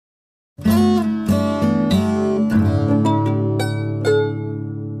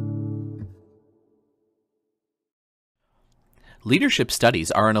Leadership studies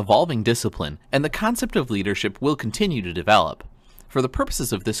are an evolving discipline, and the concept of leadership will continue to develop. For the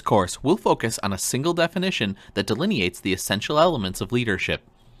purposes of this course, we'll focus on a single definition that delineates the essential elements of leadership.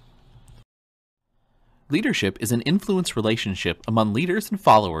 Leadership is an influence relationship among leaders and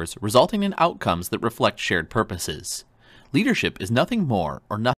followers, resulting in outcomes that reflect shared purposes. Leadership is nothing more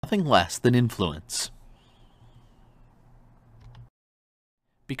or nothing less than influence.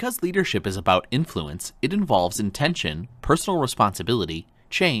 Because leadership is about influence, it involves intention, personal responsibility,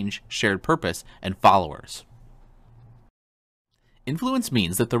 change, shared purpose, and followers. Influence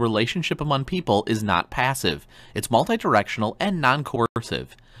means that the relationship among people is not passive, it's multidirectional and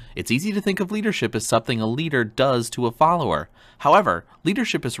non-coercive. It's easy to think of leadership as something a leader does to a follower. However,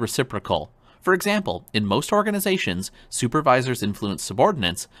 leadership is reciprocal. For example, in most organizations, supervisors influence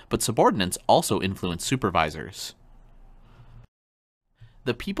subordinates, but subordinates also influence supervisors.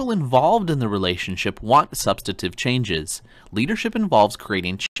 The people involved in the relationship want substantive changes. Leadership involves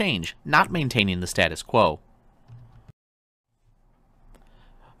creating change, not maintaining the status quo.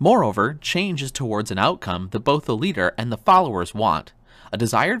 Moreover, change is towards an outcome that both the leader and the followers want, a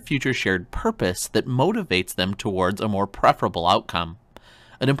desired future shared purpose that motivates them towards a more preferable outcome.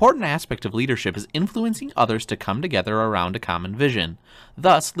 An important aspect of leadership is influencing others to come together around a common vision.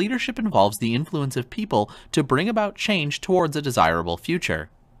 Thus, leadership involves the influence of people to bring about change towards a desirable future.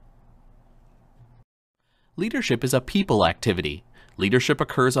 Leadership is a people activity. Leadership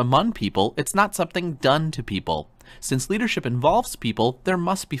occurs among people, it's not something done to people. Since leadership involves people, there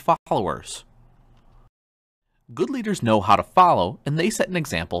must be followers. Good leaders know how to follow, and they set an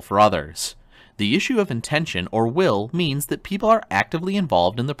example for others. The issue of intention or will means that people are actively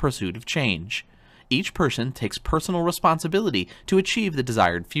involved in the pursuit of change. Each person takes personal responsibility to achieve the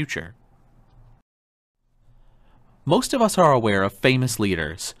desired future. Most of us are aware of famous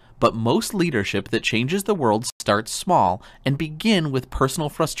leaders, but most leadership that changes the world starts small and begin with personal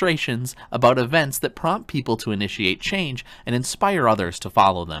frustrations about events that prompt people to initiate change and inspire others to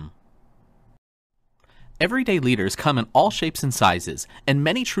follow them. Everyday leaders come in all shapes and sizes, and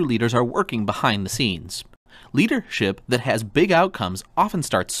many true leaders are working behind the scenes. Leadership that has big outcomes often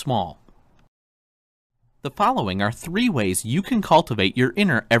starts small. The following are 3 ways you can cultivate your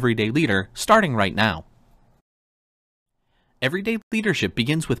inner everyday leader, starting right now. Everyday leadership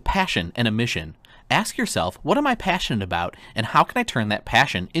begins with passion and a mission. Ask yourself, what am I passionate about, and how can I turn that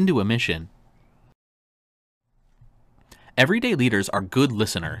passion into a mission? Everyday leaders are good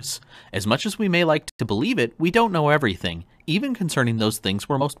listeners. As much as we may like to believe it, we don't know everything, even concerning those things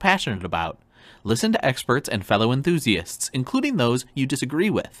we're most passionate about. Listen to experts and fellow enthusiasts, including those you disagree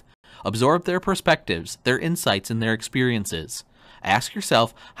with. Absorb their perspectives, their insights, and their experiences. Ask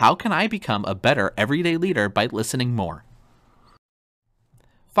yourself, how can I become a better everyday leader by listening more?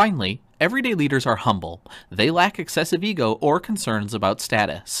 Finally, everyday leaders are humble. They lack excessive ego or concerns about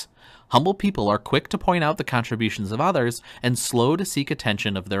status. Humble people are quick to point out the contributions of others and slow to seek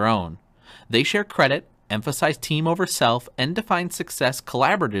attention of their own. They share credit, emphasize team over self, and define success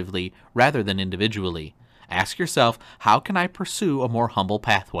collaboratively rather than individually. Ask yourself, how can I pursue a more humble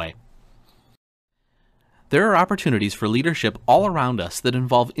pathway? There are opportunities for leadership all around us that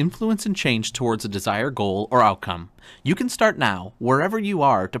involve influence and change towards a desired goal or outcome. You can start now, wherever you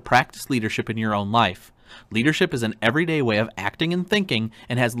are, to practice leadership in your own life. Leadership is an everyday way of acting and thinking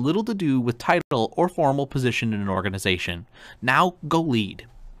and has little to do with title or formal position in an organization. Now go lead.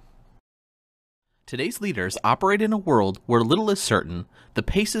 Today's leaders operate in a world where little is certain, the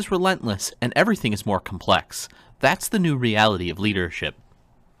pace is relentless, and everything is more complex. That's the new reality of leadership.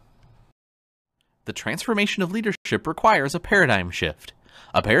 The transformation of leadership requires a paradigm shift.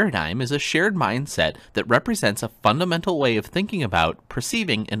 A paradigm is a shared mindset that represents a fundamental way of thinking about,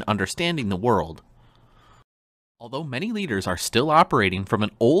 perceiving, and understanding the world. Although many leaders are still operating from an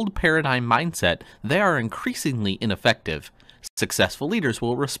old paradigm mindset, they are increasingly ineffective. Successful leaders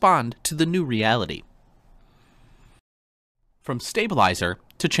will respond to the new reality. From stabilizer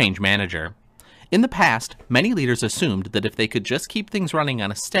to change manager. In the past, many leaders assumed that if they could just keep things running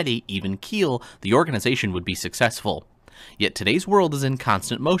on a steady, even keel, the organization would be successful. Yet today's world is in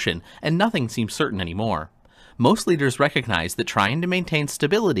constant motion, and nothing seems certain anymore. Most leaders recognize that trying to maintain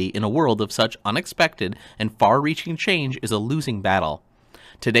stability in a world of such unexpected and far-reaching change is a losing battle.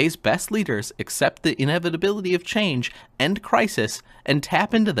 Today's best leaders accept the inevitability of change and crisis and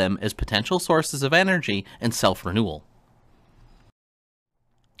tap into them as potential sources of energy and self-renewal.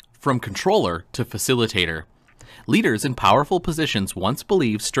 From controller to facilitator. Leaders in powerful positions once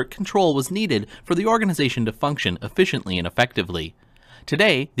believed strict control was needed for the organization to function efficiently and effectively.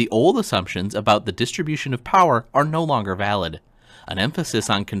 Today, the old assumptions about the distribution of power are no longer valid. An emphasis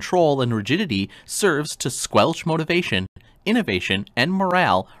on control and rigidity serves to squelch motivation, innovation, and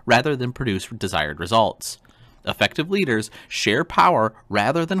morale rather than produce desired results. Effective leaders share power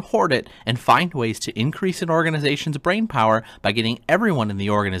rather than hoard it and find ways to increase an organization's brainpower by getting everyone in the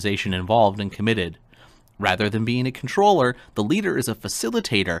organization involved and committed. Rather than being a controller, the leader is a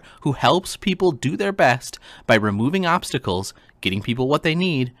facilitator who helps people do their best by removing obstacles, getting people what they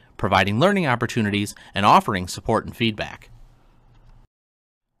need, providing learning opportunities, and offering support and feedback.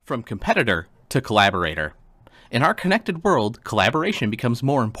 From competitor to collaborator. In our connected world, collaboration becomes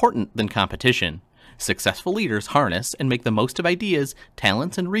more important than competition. Successful leaders harness and make the most of ideas,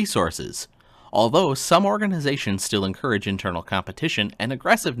 talents, and resources. Although some organizations still encourage internal competition and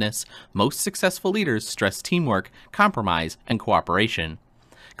aggressiveness, most successful leaders stress teamwork, compromise, and cooperation.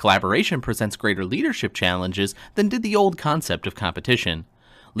 Collaboration presents greater leadership challenges than did the old concept of competition.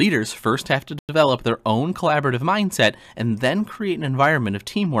 Leaders first have to develop their own collaborative mindset and then create an environment of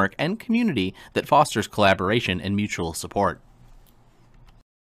teamwork and community that fosters collaboration and mutual support.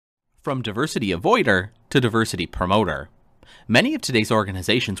 From diversity avoider to diversity promoter. Many of today's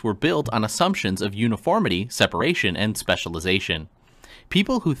organizations were built on assumptions of uniformity, separation, and specialization.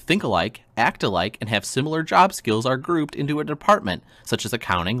 People who think alike, act alike, and have similar job skills are grouped into a department, such as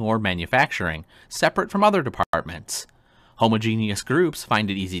accounting or manufacturing, separate from other departments. Homogeneous groups find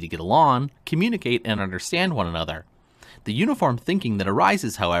it easy to get along, communicate, and understand one another. The uniform thinking that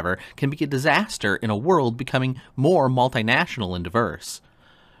arises, however, can be a disaster in a world becoming more multinational and diverse.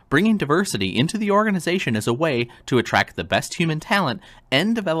 Bringing diversity into the organization is a way to attract the best human talent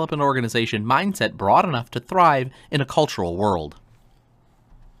and develop an organization mindset broad enough to thrive in a cultural world.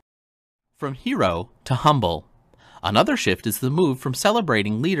 From hero to humble. Another shift is the move from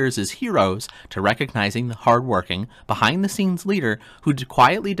celebrating leaders as heroes to recognizing the hardworking, behind-the-scenes leader who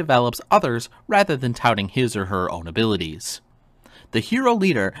quietly develops others rather than touting his or her own abilities. The hero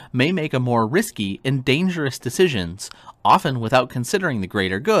leader may make a more risky and dangerous decisions, often without considering the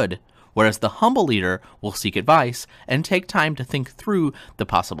greater good, whereas the humble leader will seek advice and take time to think through the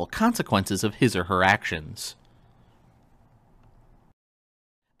possible consequences of his or her actions.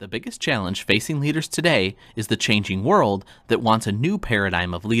 The biggest challenge facing leaders today is the changing world that wants a new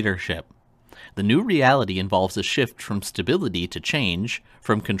paradigm of leadership. The new reality involves a shift from stability to change,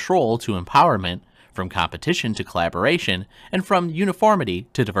 from control to empowerment, from competition to collaboration, and from uniformity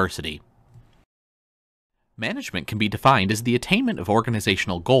to diversity. Management can be defined as the attainment of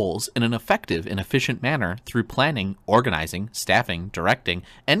organizational goals in an effective and efficient manner through planning, organizing, staffing, directing,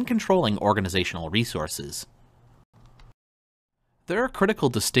 and controlling organizational resources. There are critical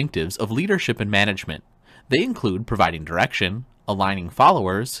distinctives of leadership and management. They include providing direction, aligning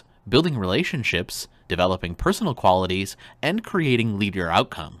followers, building relationships, developing personal qualities, and creating leader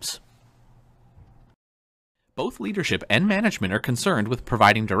outcomes. Both leadership and management are concerned with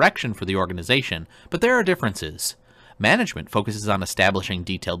providing direction for the organization, but there are differences. Management focuses on establishing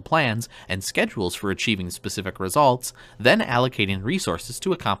detailed plans and schedules for achieving specific results, then allocating resources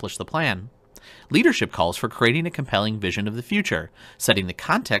to accomplish the plan. Leadership calls for creating a compelling vision of the future, setting the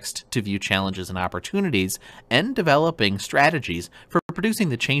context to view challenges and opportunities, and developing strategies for producing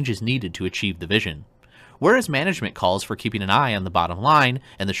the changes needed to achieve the vision. Whereas management calls for keeping an eye on the bottom line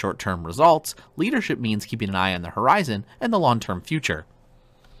and the short-term results, leadership means keeping an eye on the horizon and the long-term future.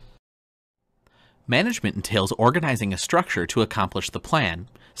 Management entails organizing a structure to accomplish the plan,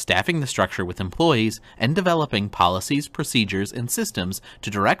 staffing the structure with employees, and developing policies, procedures, and systems to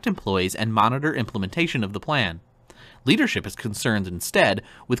direct employees and monitor implementation of the plan. Leadership is concerned instead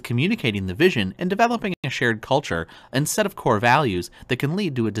with communicating the vision and developing a shared culture and set of core values that can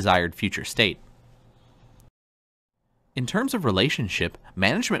lead to a desired future state. In terms of relationship,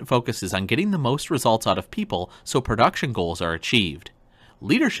 management focuses on getting the most results out of people so production goals are achieved.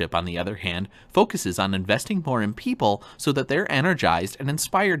 Leadership, on the other hand, focuses on investing more in people so that they're energized and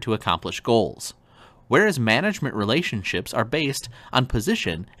inspired to accomplish goals. Whereas management relationships are based on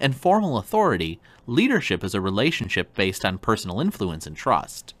position and formal authority, leadership is a relationship based on personal influence and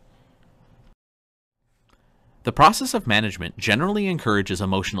trust. The process of management generally encourages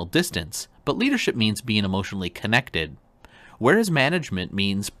emotional distance, but leadership means being emotionally connected. Whereas management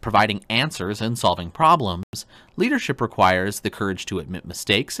means providing answers and solving problems, leadership requires the courage to admit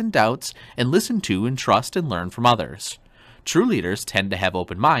mistakes and doubts and listen to and trust and learn from others. True leaders tend to have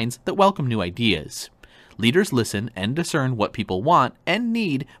open minds that welcome new ideas. Leaders listen and discern what people want and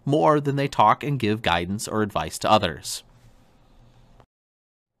need more than they talk and give guidance or advice to others.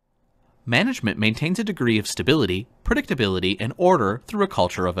 Management maintains a degree of stability, predictability, and order through a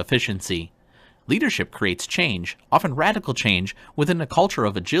culture of efficiency. Leadership creates change, often radical change, within a culture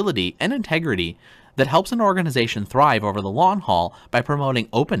of agility and integrity that helps an organization thrive over the long haul by promoting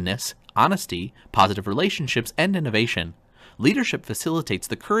openness, honesty, positive relationships, and innovation. Leadership facilitates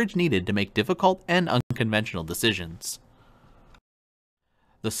the courage needed to make difficult and unconventional decisions.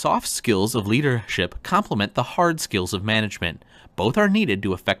 The soft skills of leadership complement the hard skills of management. Both are needed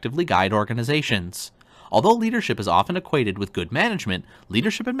to effectively guide organizations. Although leadership is often equated with good management,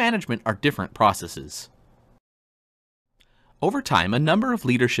 leadership and management are different processes. Over time, a number of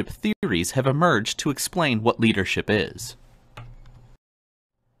leadership theories have emerged to explain what leadership is.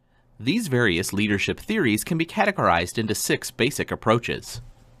 These various leadership theories can be categorized into 6 basic approaches.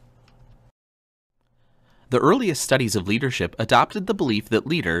 The earliest studies of leadership adopted the belief that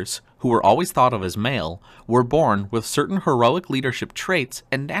leaders, who were always thought of as male, were born with certain heroic leadership traits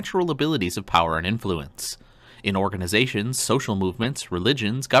and natural abilities of power and influence. In organizations, social movements,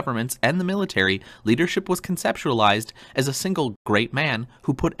 religions, governments, and the military, leadership was conceptualized as a single great man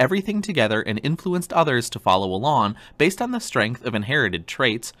who put everything together and influenced others to follow along based on the strength of inherited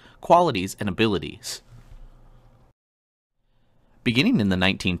traits, qualities, and abilities. Beginning in the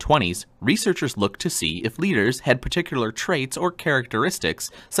 1920s, researchers looked to see if leaders had particular traits or characteristics,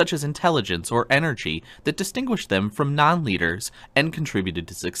 such as intelligence or energy, that distinguished them from non-leaders and contributed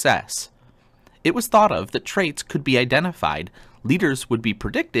to success. It was thought of that traits could be identified, leaders would be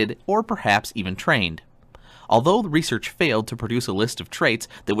predicted, or perhaps even trained. Although the research failed to produce a list of traits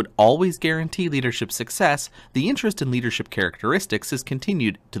that would always guarantee leadership success, the interest in leadership characteristics has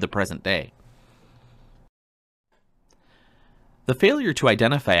continued to the present day. The failure to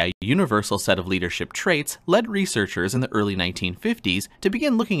identify a universal set of leadership traits led researchers in the early 1950s to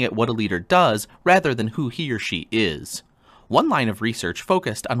begin looking at what a leader does rather than who he or she is. One line of research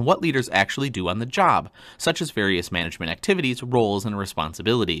focused on what leaders actually do on the job, such as various management activities, roles, and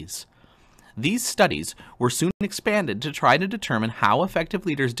responsibilities. These studies were soon expanded to try to determine how effective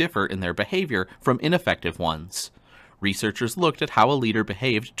leaders differ in their behavior from ineffective ones. Researchers looked at how a leader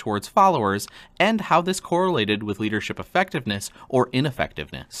behaved towards followers and how this correlated with leadership effectiveness or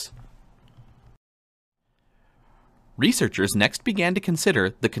ineffectiveness. Researchers next began to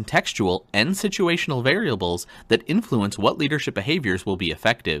consider the contextual and situational variables that influence what leadership behaviors will be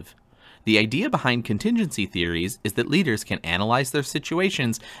effective. The idea behind contingency theories is that leaders can analyze their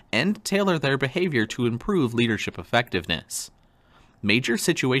situations and tailor their behavior to improve leadership effectiveness. Major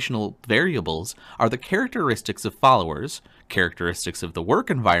situational variables are the characteristics of followers, characteristics of the work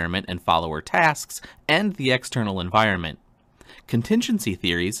environment and follower tasks, and the external environment. Contingency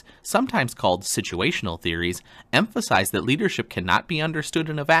theories, sometimes called situational theories, emphasize that leadership cannot be understood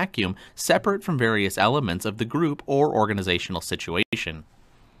in a vacuum separate from various elements of the group or organizational situation.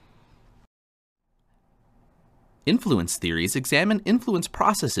 Influence theories examine influence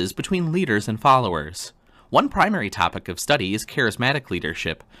processes between leaders and followers. One primary topic of study is charismatic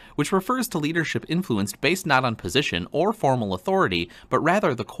leadership, which refers to leadership influenced based not on position or formal authority, but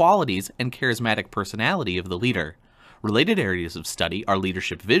rather the qualities and charismatic personality of the leader. Related areas of study are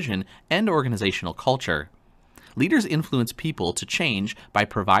leadership vision and organizational culture. Leaders influence people to change by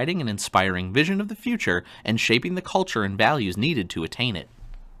providing an inspiring vision of the future and shaping the culture and values needed to attain it.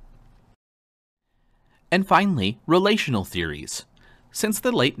 And finally, relational theories. Since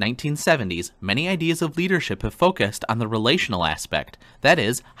the late 1970s, many ideas of leadership have focused on the relational aspect, that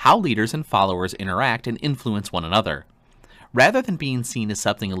is, how leaders and followers interact and influence one another. Rather than being seen as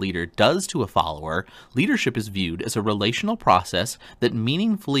something a leader does to a follower, leadership is viewed as a relational process that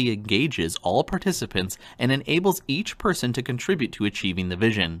meaningfully engages all participants and enables each person to contribute to achieving the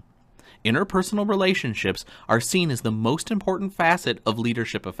vision. Interpersonal relationships are seen as the most important facet of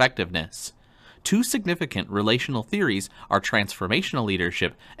leadership effectiveness. Two significant relational theories are transformational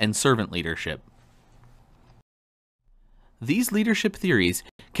leadership and servant leadership. These leadership theories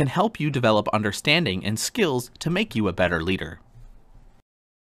can help you develop understanding and skills to make you a better leader.